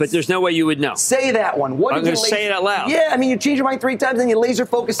focus. But there's no way you would know. Say that one. What I'm going to say it out loud. Yeah, I mean, you change your mind 3 times, then you laser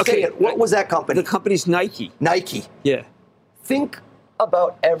focus, say it. What was that company? The company's Nike. Nike. Yeah. Think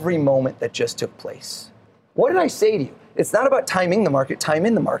about every moment that just took place. What did I say to you? It's not about timing the market, time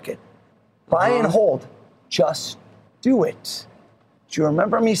in the market. Buy and hold. Just do it. Do you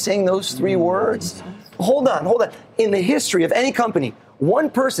remember me saying those 3 words? Hold on. In the history of any company,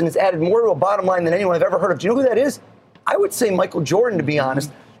 one person has added more to a bottom line than anyone I've ever heard of. Do you know who that is? I would say Michael Jordan, to be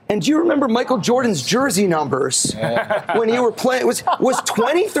honest. And do you remember Michael Jordan's jersey numbers when you were playing? Was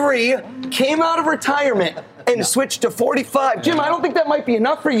 23, came out of retirement, and switched to 45. Jim, I don't think that might be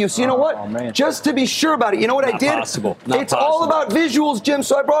enough for you. So you know what? Just to be sure about it, you know what I did? It's all about visuals, Jim.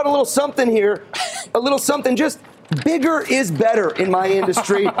 So I brought a little something here, just bigger is better in my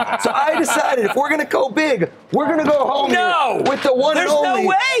industry. So I decided if we're going to go big, we're going to go home here with the one and only.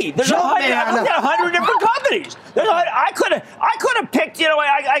 There's no way. There's 100 different companies. I could have picked,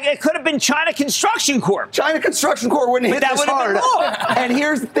 it could have been China Construction Corp. China Construction Corp wouldn't hit this hard. And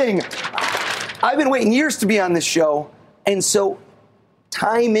here's the thing. I've been waiting years to be on this show. And so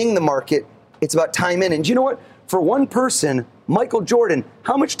timing the market, it's about time in. And do you know what? For one person, Michael Jordan,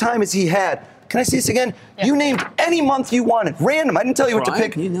 how much time has he had? Can I see this again? Yeah. You named any month you wanted. Random. I didn't tell you what to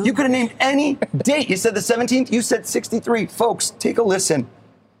pick. You could have named any date. You said the 17th. You said 63. Folks, take a listen.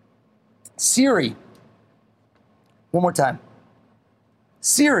 Siri. One more time.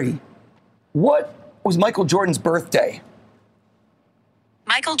 Siri, what was Michael Jordan's birthday?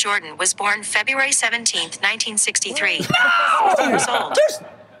 Michael Jordan was born February 17th, 1963. No! 50 years old.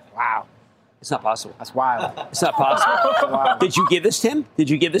 Wow. It's not possible. That's wild. It's not possible. Wow. Did you give this to him? To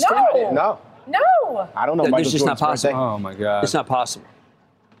him? No. No. I don't know. This is just not possible. Oh, my God. It's not possible.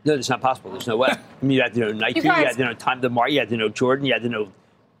 No, it's not possible. There's no way. I mean, you had to know Nike. You had to know time to market. You had to know Jordan. You had to know.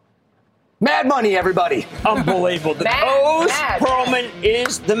 Mad Money, everybody. Unbelievable. The O's Perlman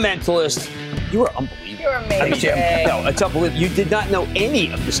is the mentalist. You were unbelievable. You're amazing. No, it's unbelievable. You did not know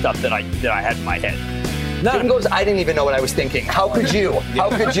any of the stuff that I had in my head. Jim goes, I didn't even know what I was thinking. How could you?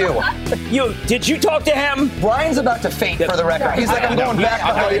 Did you talk to him? Brian's about to faint for the record. He's like, I'm going back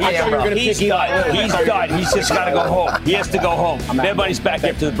behind the camera. He's done. He's just got to go home. He has to go home. Everybody's back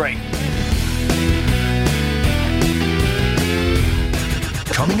after the break.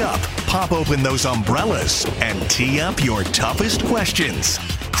 Coming up, pop open those umbrellas and tee up your toughest questions.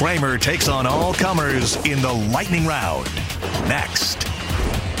 Cramer takes on all comers in the lightning round. Next.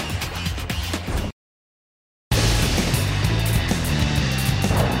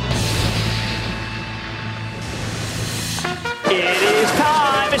 It is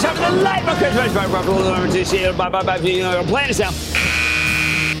time. It's time for the lightning round. Plan this down.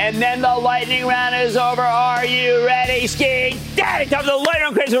 And then the lightning round is over. Are you ready, Ski Daddy? Time for the lightning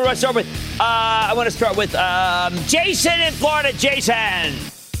round. Crazy. Let's start with. I want to start with Jason in Florida. Jason.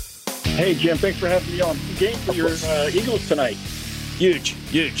 Hey, Jim. Thanks for having me on. Game for your Eagles tonight. Huge.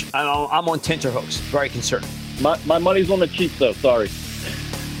 I'm on tenterhooks. Very concerned. My money's on the Chiefs, though. Sorry.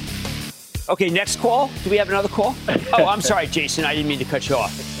 Okay, next call. Do we have another call? Oh, I'm sorry, Jason. I didn't mean to cut you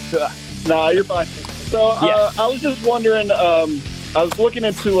off. Nah, you're fine. So I was just wondering, I was looking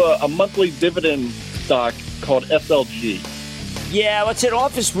into a monthly dividend stock called SLG. Yeah, well, it's an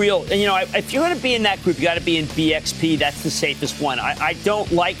office real. And, if you're going to be in that group, you got to be in BXP. That's the safest one. I don't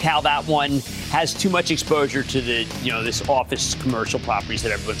like how that one has too much exposure to the, this office commercial properties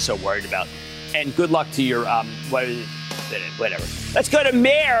that everyone's so worried about. And good luck to your, whatever. Let's go to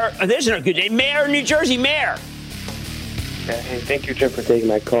Mayor. Oh, there's a good day. Mayor, New Jersey, Mayor. Hey, thank you, Jim, for taking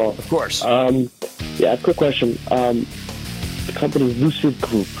my call. Of course. Quick question. The company Lucid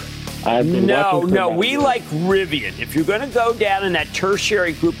Group. No, we like Rivian. If you're going to go down in that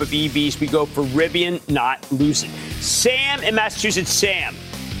tertiary group of EVs, we go for Rivian, not Lucid. Sam in Massachusetts. Sam.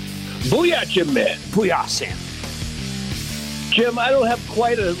 Booyah, Jim, man. Booyah, Sam. Jim, I don't have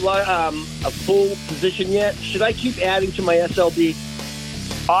quite a full position yet. Should I keep adding to my SLB?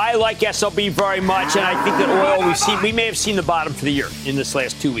 I like SLB very much, and I think that oil we may have seen the bottom for the year in this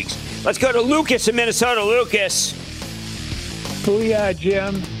last 2 weeks. Let's go to Lucas in Minnesota. Lucas. Booyah,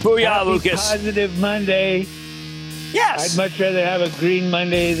 Jim. Booyah, Happy Lucas. Positive Monday. Yes. I'd much rather have a green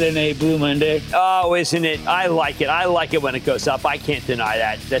Monday than a blue Monday. Oh, isn't it? I like it. I like it when it goes up. I can't deny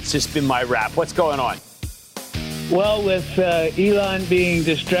that. That's just been my rap. What's going on? Well, with Elon being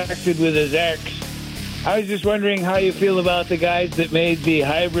distracted with his X, I was just wondering how you feel about the guys that made the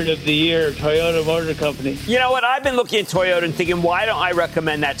hybrid of the year, Toyota Motor Company. You know what? I've been looking at Toyota and thinking, why don't I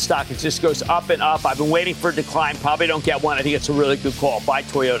recommend that stock? It just goes up and up. I've been waiting for a decline. Probably don't get one. I think it's a really good call. Buy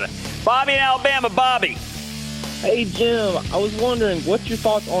Toyota. Bobby in Alabama. Bobby. Hey, Jim. I was wondering, what's your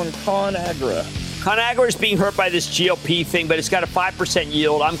thoughts on ConAgra? ConAgra is being hurt by this GLP thing, but it's got a 5%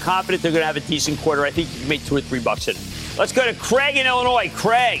 yield. I'm confident they're going to have a decent quarter. I think you can make $2 or $3 in it. Let's go to Craig in Illinois.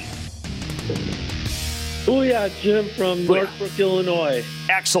 Craig. Booyah, Jim from Northbrook, Illinois.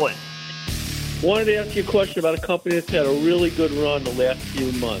 Excellent. Wanted to ask you a question about a company that's had a really good run the last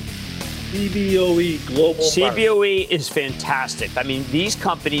few months. CBOE Global. CBOE is fantastic. I mean, these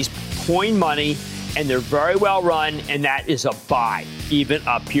companies coin money, and they're very well run, and that is a buy, even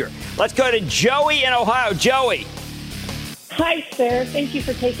up here. Let's go to Joey in Ohio. Joey. Hi, sir. Thank you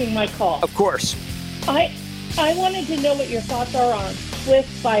for taking my call. Of course. I wanted to know what your thoughts are on Swift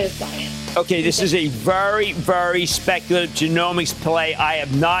Bioscience. Okay, this is a very, very speculative genomics play. I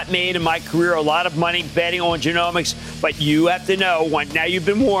have not made in my career a lot of money betting on genomics, but you have to know, now you've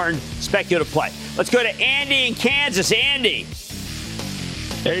been warned, speculative play. Let's go to Andy in Kansas. Andy.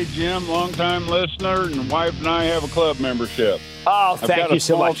 Hey, Jim, longtime listener, and wife and I have a club membership. Oh, thank you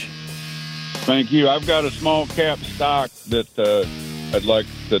so much. Thank you. I've got a small cap stock that I'd like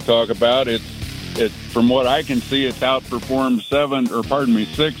to talk about. It's from what I can see, it's outperformed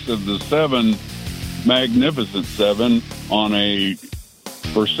 6 of the 7 Magnificent 7 on a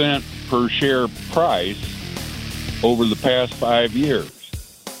percent per share price over the past 5 years.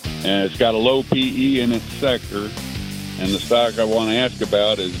 And it's got a low PE in its sector. And the stock I want to ask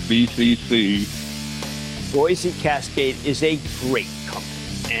about is BCC. Boise Cascade is a great company.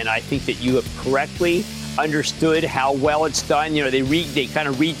 And I think that you have correctly understood how well it's done. You know, they kind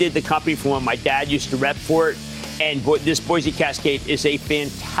of redid the company from when my dad used to rep for it. And this Boise Cascade is a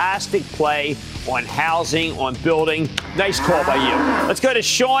fantastic play on housing, on building. Nice call by you. Let's go to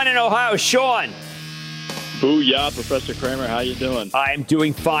Sean in Ohio. Sean. Booyah, Professor Cramer. How you doing? I am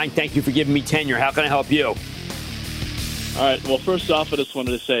doing fine. Thank you for giving me tenure. How can I help you? All right. Well, first off, I just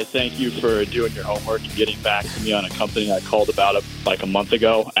wanted to say thank you for doing your homework and getting back to me on a company I called about like a month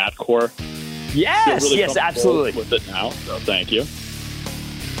ago, Atcor. Yes, really yes, absolutely. With it now, so thank you.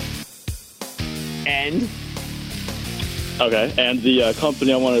 And? Okay, and the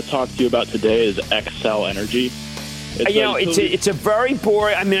company I wanted to talk to you about today is Xcel Energy. It's a very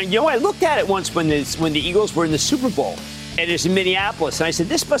boring. I mean, I looked at it once when the Eagles were in the Super Bowl, and it's in Minneapolis, and I said,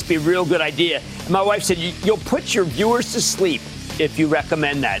 this must be a real good idea. And my wife said, you'll put your viewers to sleep if you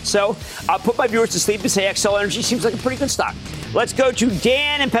recommend that. So I'll put my viewers to sleep and say Xcel Energy seems like a pretty good stock. Let's go to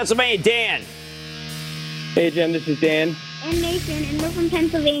Dan in Pennsylvania. Dan. Hey, Jim, this is Dan. And Nathan, and we're from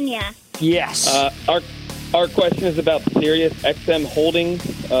Pennsylvania. Yes. Our question is about Sirius XM Holdings.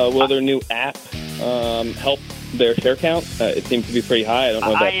 Will their new app help their share count? It seems to be pretty high. I don't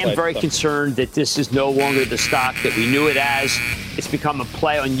know. I am very concerned that this is no longer the stock that we knew it as. It's become a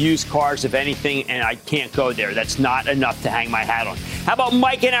play on used cars, if anything, and I can't go there. That's not enough to hang my hat on. How about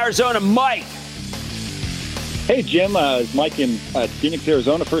Mike in Arizona? Mike. Hey, Jim. It's Mike in Phoenix,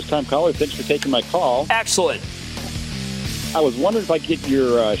 Arizona. First-time caller. Thanks for taking my call. Excellent. I was wondering if I could get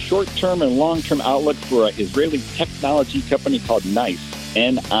your short-term and long-term outlook for an Israeli technology company called NICE,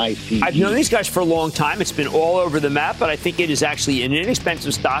 N-I-C-E. I've known these guys for a long time. It's been all over the map, but I think it is actually an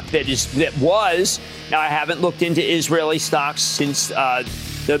inexpensive stock that was. Now, I haven't looked into Israeli stocks since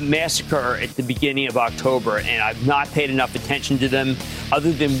the massacre at the beginning of October, and I've not paid enough attention to them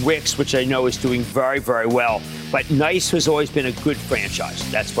other than Wix, which I know is doing very, very well. But NICE has always been a good franchise.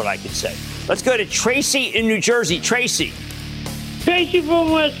 That's what I can say. Let's go to Tracy in New Jersey. Tracy. Tracy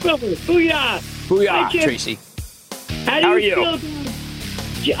from West River. Booyah. Booyah, Tracy. How are you?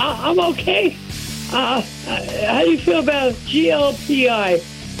 I'm okay. How do you feel about GLPI?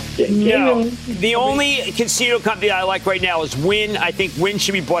 No. The only casino company I like right now is Wynn. I think Wynn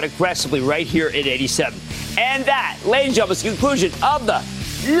should be bought aggressively right here at 87. And that, ladies and gentlemen, is the conclusion of the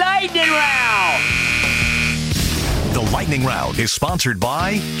Lightning Round. The Lightning Round is sponsored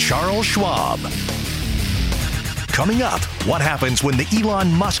by Charles Schwab. Coming up, what happens when the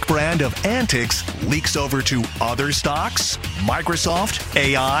Elon Musk brand of antics leaks over to other stocks? Microsoft,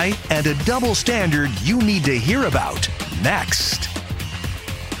 AI, and a double standard you need to hear about. Next.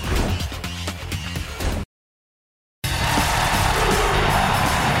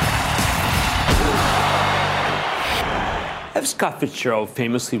 As Scott Fitzgerald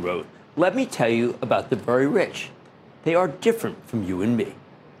famously wrote, let me tell you about the very rich. They are different from you and me.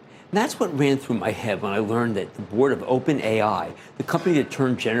 And that's what ran through my head when I learned that the board of OpenAI, the company that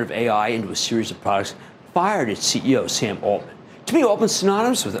turned generative AI into a series of products, fired its CEO, Sam Altman. To me, Altman's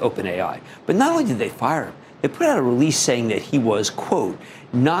synonymous with OpenAI. But not only did they fire him, they put out a release saying that he was, quote,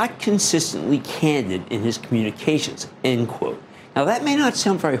 not consistently candid in his communications, end quote. Now, that may not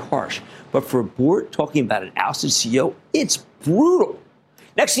sound very harsh, but for a board talking about an ousted CEO, it's brutal.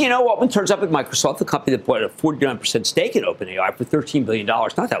 Next thing you know, Altman turns up at Microsoft, the company that bought a 49% stake in OpenAI for $13 billion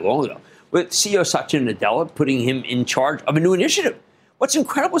not that long ago, with CEO Satya Nadella putting him in charge of a new initiative. What's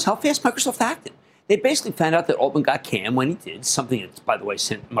incredible is how fast Microsoft acted. They basically found out that Altman got canned when he did, something that's, by the way,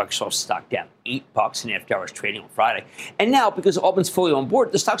 sent Microsoft's stock down $8 in after hours trading on Friday. And now, because Altman's fully on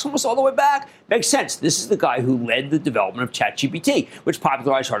board, the stock's almost all the way back. Makes sense. This is the guy who led the development of ChatGPT, which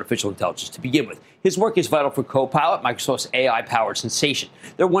popularized artificial intelligence to begin with. His work is vital for Copilot, Microsoft's AI-powered sensation.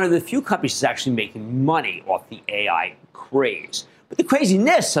 They're one of the few companies that's actually making money off the AI craze. But the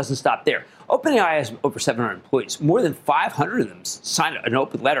craziness doesn't stop there. OpenAI has over 700 employees. More than 500 of them signed an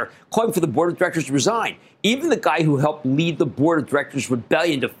open letter calling for the board of directors to resign. Even the guy who helped lead the board of directors'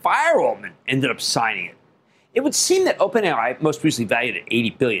 rebellion to fire Altman ended up signing it. It would seem that OpenAI, most recently valued at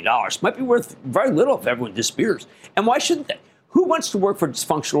 $80 billion, might be worth very little if everyone disappears. And why shouldn't they? Who wants to work for a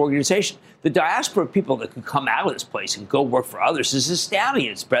dysfunctional organization? The diaspora of people that could come out of this place and go work for others is astounding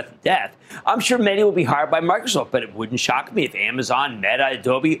in its breadth of death. I'm sure many will be hired by Microsoft, but it wouldn't shock me if Amazon, Meta,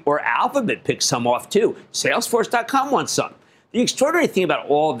 Adobe, or Alphabet picked some off too. Salesforce.com wants some. The extraordinary thing about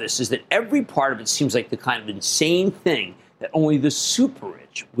all of this is that every part of it seems like the kind of insane thing that only the super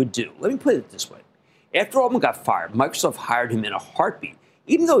rich would do. Let me put it this way. After Altman got fired, Microsoft hired him in a heartbeat,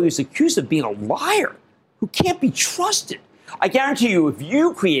 even though he was accused of being a liar who can't be trusted. I guarantee you, if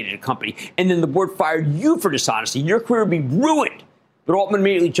you created a company and then the board fired you for dishonesty, your career would be ruined. But Altman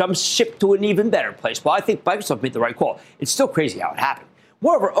immediately jumps ship to an even better place. Well, I think Microsoft made the right call. It's still crazy how it happened.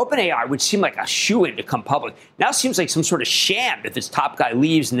 Moreover, OpenAI, which seemed like a shoo-in to come public, now seems like some sort of sham if its top guy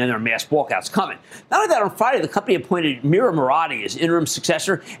leaves and then there are mass walkouts coming. Not only that, on Friday, the company appointed Mira Murati as interim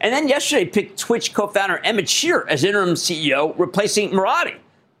successor, and then yesterday picked Twitch co-founder Emmett Shear as interim CEO, replacing Murati.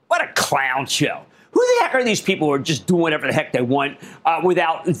 What a clown show. Who the heck are these people who are just doing whatever the heck they want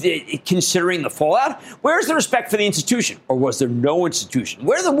without considering the fallout? Where's the respect for the institution? Or was there no institution?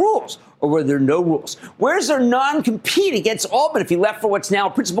 Where are the rules? Or were there no rules? Where's their non-compete against Altman if he left for what's now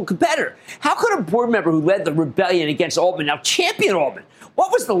a principal competitor? How could a board member who led the rebellion against Altman now champion Altman?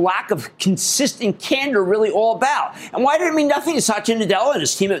 What was the lack of consistent candor really all about? And why did it mean nothing to Satya Nadella and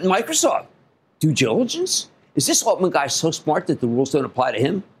his team at Microsoft? Due diligence? Is this Altman guy so smart that the rules don't apply to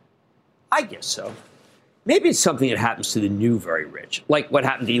him? I guess so. Maybe it's something that happens to the new very rich, like what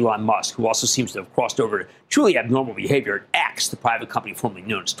happened to Elon Musk, who also seems to have crossed over to truly abnormal behavior at X, the private company formerly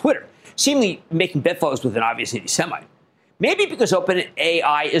known as Twitter, seemingly making bedfellows with an obvious anti-Semite. Maybe because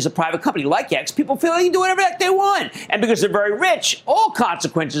OpenAI is a private company like X, people feel they can do whatever the heck they want. And because they're very rich, all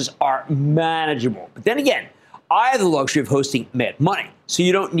consequences are manageable. But then again, I have the luxury of hosting Mad Money, so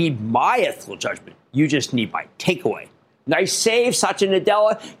you don't need my ethical judgment. You just need my takeaway. Nice save, Satya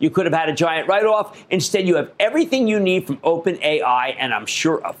Nadella. You could have had a giant write-off. Instead, you have everything you need from OpenAI, and I'm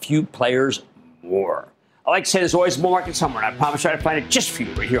sure a few players more. I like to say there's always a bull market somewhere, and I promise I'll try to find it just for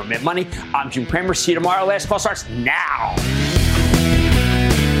you right here on Mad Money. I'm Jim Cramer. See you tomorrow. Last call starts now.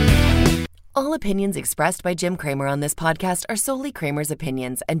 All opinions expressed by Jim Cramer on this podcast are solely Cramer's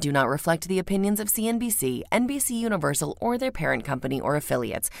opinions and do not reflect the opinions of CNBC, NBC Universal, or their parent company or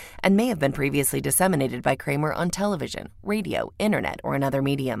affiliates, and may have been previously disseminated by Cramer on television, radio, internet, or another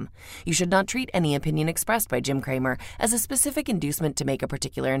medium. You should not treat any opinion expressed by Jim Cramer as a specific inducement to make a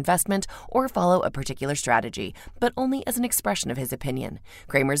particular investment or follow a particular strategy, but only as an expression of his opinion.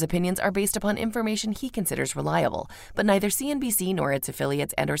 Cramer's opinions are based upon information he considers reliable, but neither CNBC nor its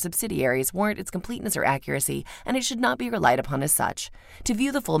affiliates and or subsidiaries warrant its completeness or accuracy, and it should not be relied upon as such. To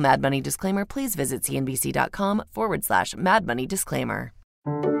view the full Mad Money disclaimer, please visit cnbc.com/Mad Money disclaimer.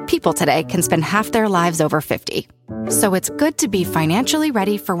 People today can spend half their lives over 50. So it's good to be financially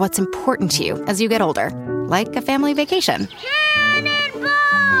ready for what's important to you as you get older, like a family vacation.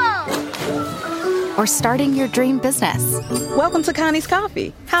 or starting your dream business. Welcome to Connie's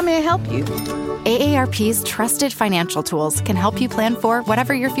Coffee. How may I help you? AARP's trusted financial tools can help you plan for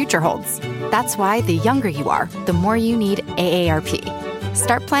whatever your future holds. That's why the younger you are, the more you need AARP.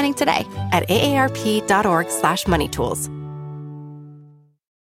 Start planning today at aarp.org/moneytools.